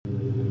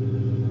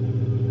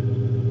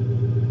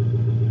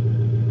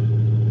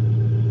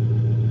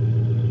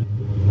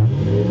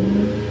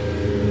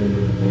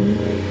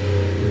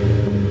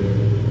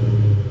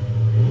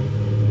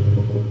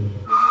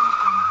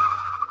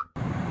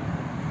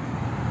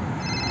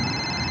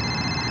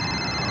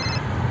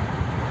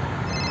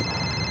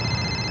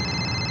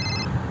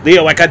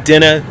Leo, I got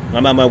dinner.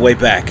 I'm on my way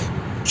back.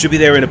 Should be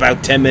there in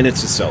about 10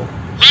 minutes or so.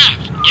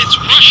 Raph, it's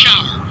rush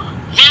hour.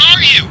 Where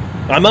are you?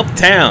 I'm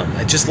uptown.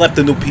 I just left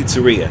the new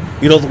pizzeria.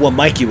 You know, the one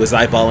Mikey was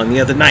eyeballing the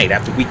other night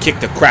after we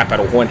kicked the crap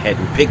out of Hornhead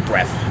and Pig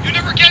Breath. You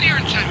never get here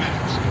in 10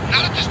 minutes.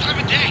 Not at this time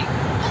of day.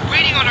 We're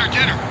waiting on our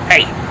dinner.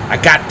 Hey, I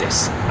got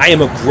this. I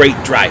am a great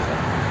driver.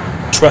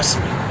 Trust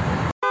me.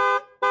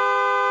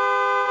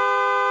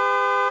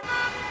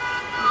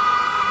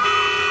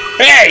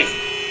 Hey!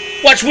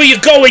 Watch where you're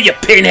going, you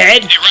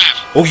pinhead! Hey,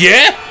 Raph. Oh,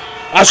 yeah?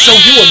 I'll show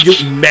you a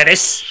mutant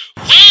menace.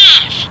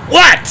 Raph!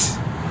 What?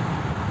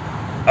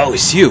 Oh,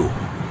 it's you.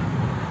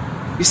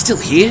 You're still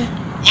here?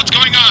 What's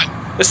going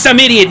on? Some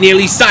idiot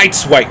nearly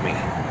sideswiped me.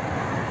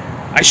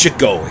 I should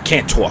go. I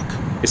can't talk.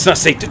 It's not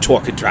safe to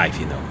talk and drive,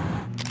 you know.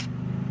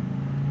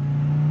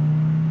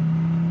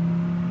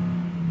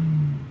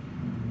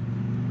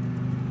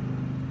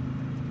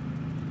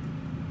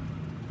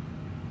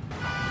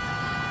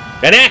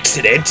 An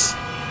accident?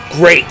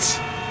 Great.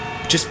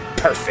 Just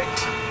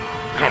perfect.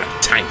 I don't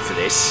have time for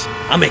this.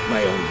 I'll make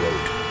my own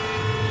road.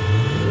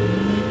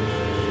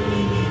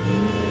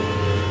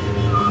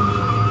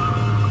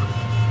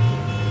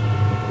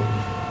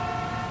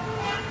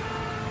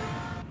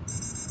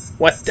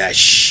 What the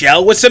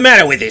shell? What's the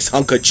matter with this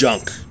hunk of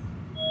junk?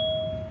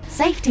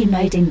 Safety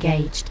mode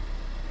engaged.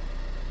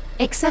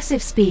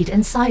 Excessive speed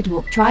and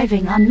sidewalk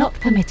driving are not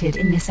permitted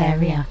in this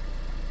area.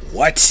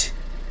 What?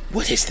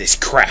 What is this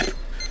crap?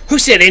 Who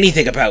said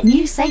anything about...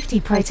 New safety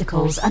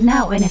protocols are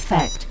now in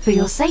effect for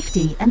your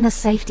safety and the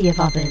safety of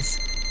others.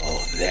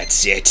 Oh,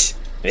 that's it.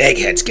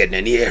 Egghead's getting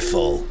an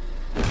earful.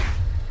 Go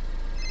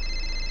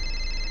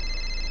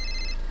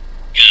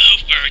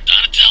for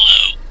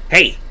Donatello.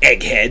 Hey,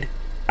 Egghead.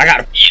 I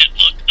gotta... Yeah,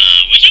 look,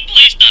 would you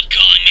please stop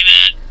calling me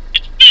that?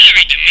 It's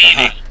very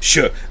demeaning.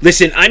 Sure.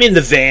 Listen, I'm in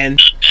the van.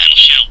 Battle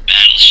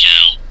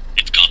shell.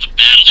 It's called the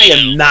battle I shell.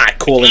 am not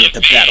calling it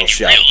the battle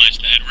shell. You realize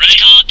that, right?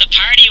 Let's call it the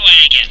party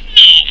wagon.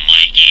 No,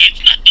 Mikey,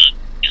 it's not the...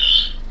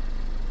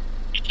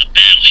 It's the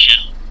battle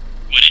shell.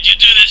 What did you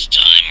do this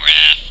time,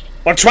 Raph?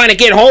 I'm trying to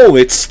get home.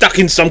 It's stuck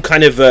in some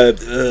kind of,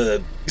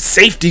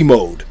 safety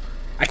mode.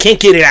 I can't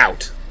get it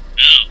out.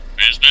 Oh,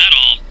 is that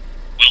all?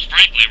 Well,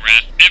 frankly,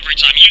 Raph, every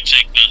time you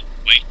take the...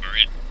 Wait for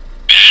it.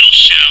 Battle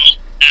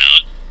shell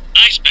out,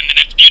 I spend the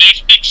next few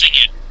days fixing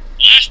it.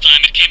 Last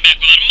time it came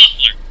back without a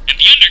muffler, and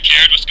the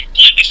undercarriage was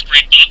completely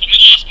scraped off when we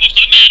lost most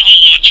of the manhole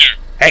launcher.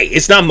 Hey,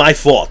 it's not my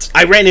fault.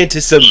 I ran into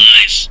some...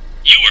 Lies.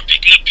 You were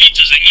picking up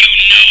pizzas and you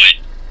know it.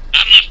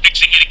 I'm not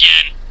fixing it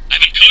again.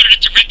 I've encoded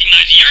it to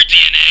recognize your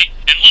DNA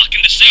and lock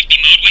into safety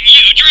mode when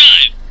you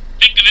drive.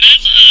 Think of it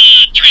as,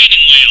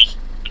 training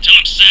wheels. Until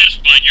I'm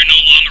satisfied you're no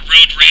longer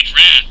road rage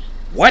Raph.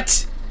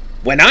 What?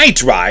 When I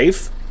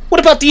drive? What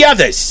about the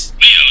others?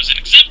 Leo's an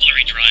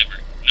exemplary driver.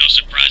 No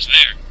surprise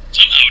there.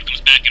 Somehow it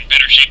comes back in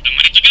better shape than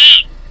when he took it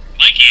out.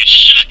 Mikey is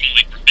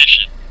shockingly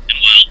proficient. And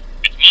well,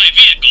 it's my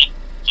vehicle,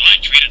 so I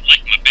treat it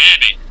like my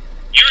baby.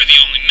 You're the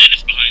only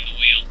menace behind the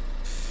wheel.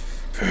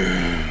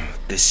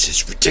 This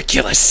is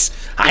ridiculous.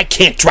 I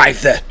can't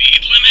drive the...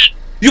 Speed limit?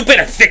 You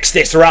better fix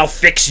this or I'll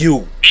fix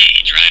you.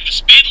 Hey, drive the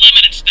speed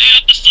limit and stay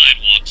off the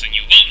sidewalks and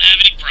you won't have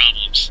any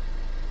problems.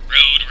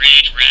 Road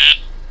rage, Raph.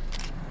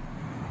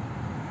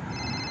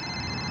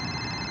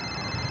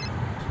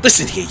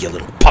 Listen here, you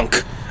little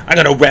punk. I'm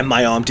gonna ram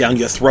my arm down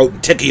your throat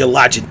and tickle your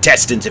large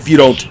intestines if you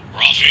don't...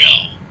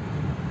 Raphael,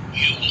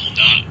 you will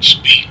not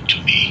speak to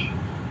me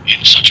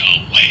in such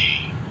a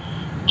way.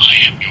 I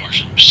am your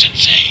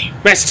sensei.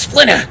 Master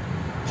Splinter!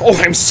 Oh,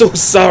 I'm so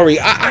sorry.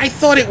 I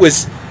thought it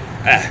was...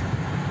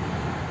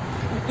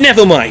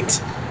 Never mind.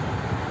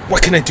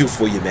 What can I do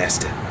for you,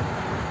 Master?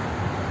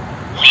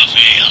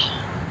 Raphael,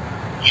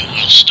 you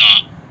will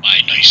stop by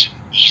nice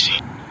and easy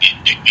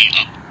and pick me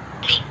up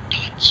milk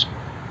duds.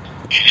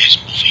 It is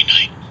movie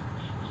night,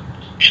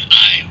 and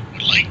I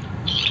would like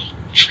a little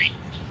treat.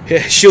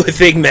 Sure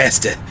thing,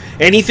 Master.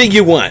 Anything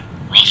you want.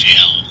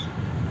 Raphael,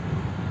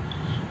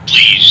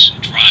 please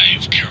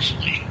drive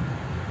carefully.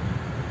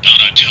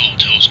 Donatello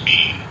tells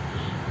me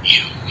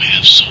you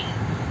have some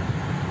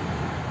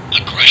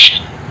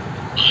aggression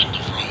on the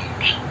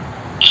road.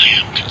 I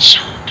am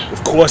concerned.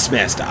 Of course,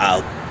 Master.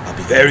 I'll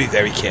be very,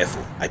 very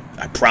careful.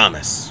 I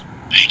promise.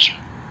 Thank you,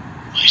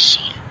 my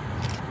son.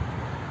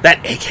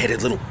 That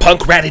egg-headed little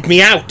punk ratted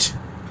me out!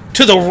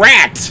 To the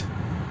rat!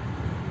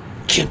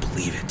 Can't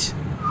believe it.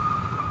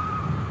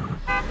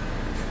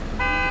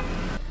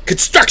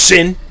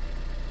 Construction?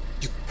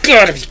 You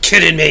gotta be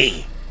kidding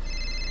me!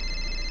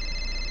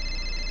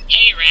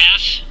 Hey,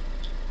 Raph.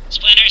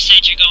 Splinter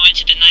said you're going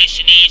to the Nice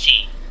and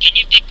Easy. Can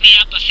you pick me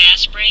up a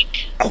fast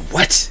break? A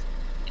what?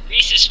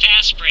 Reese's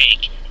fast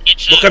break.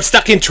 It's Look, I'm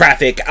stuck in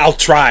traffic. I'll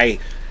try.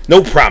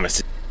 No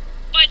promises.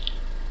 But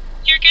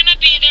you're gonna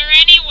be there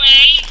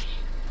anyway.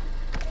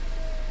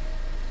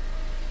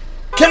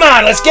 Come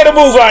on, let's get a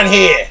move on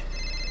here!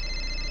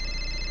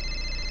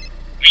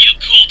 Are you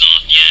cooled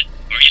off yet?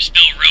 Or are you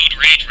still road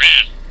rage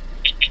Raph?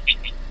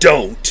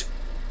 Don't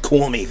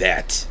call me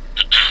that.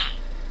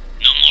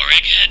 No more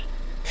egghead?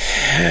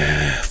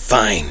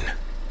 Fine.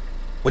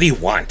 What do you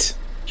want?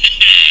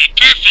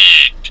 Perfect!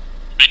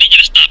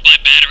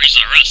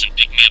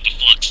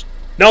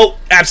 No,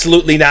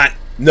 absolutely not.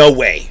 No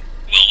way.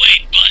 Well,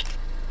 wait, but...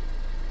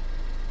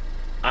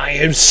 I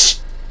am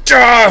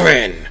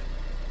starving.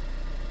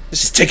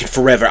 This is taking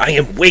forever. I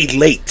am way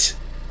late.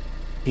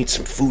 Need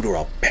some food or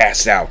I'll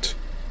pass out.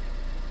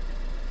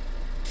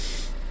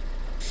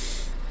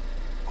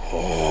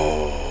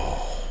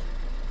 Oh,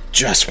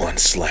 just one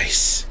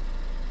slice.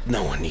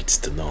 No one needs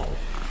to know.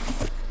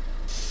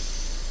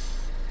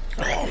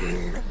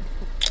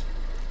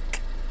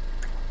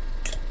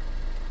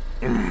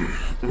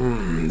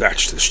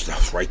 That's the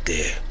stuff right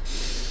there.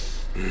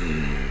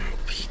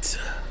 Pizza.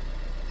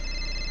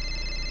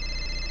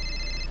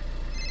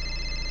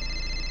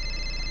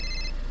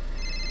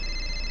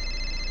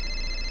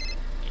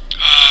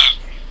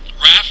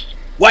 Raph?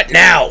 What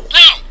now? Bro,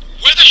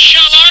 where the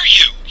hell are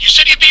you? You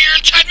said you'd be here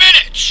in 10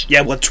 minutes!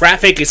 Yeah, well,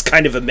 traffic is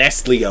kind of a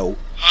mess, Leo.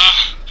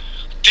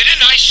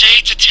 Didn't I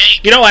say to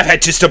take... You know, I've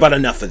had just about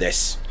enough of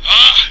this.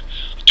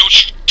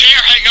 Don't you dare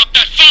hang up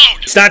that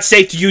phone! It's not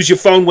safe to use your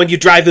phone when you're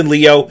driving,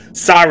 Leo.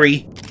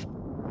 Sorry.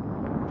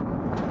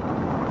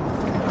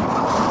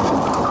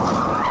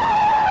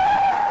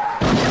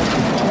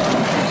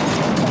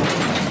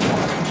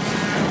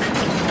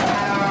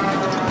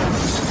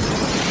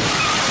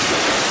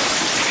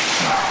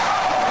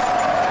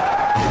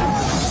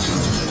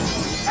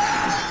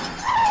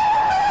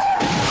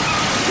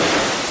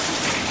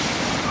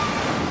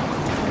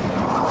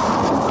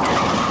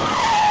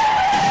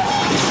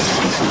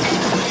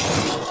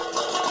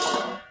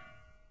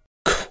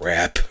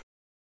 Crap.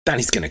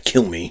 Donnie's gonna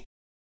kill me.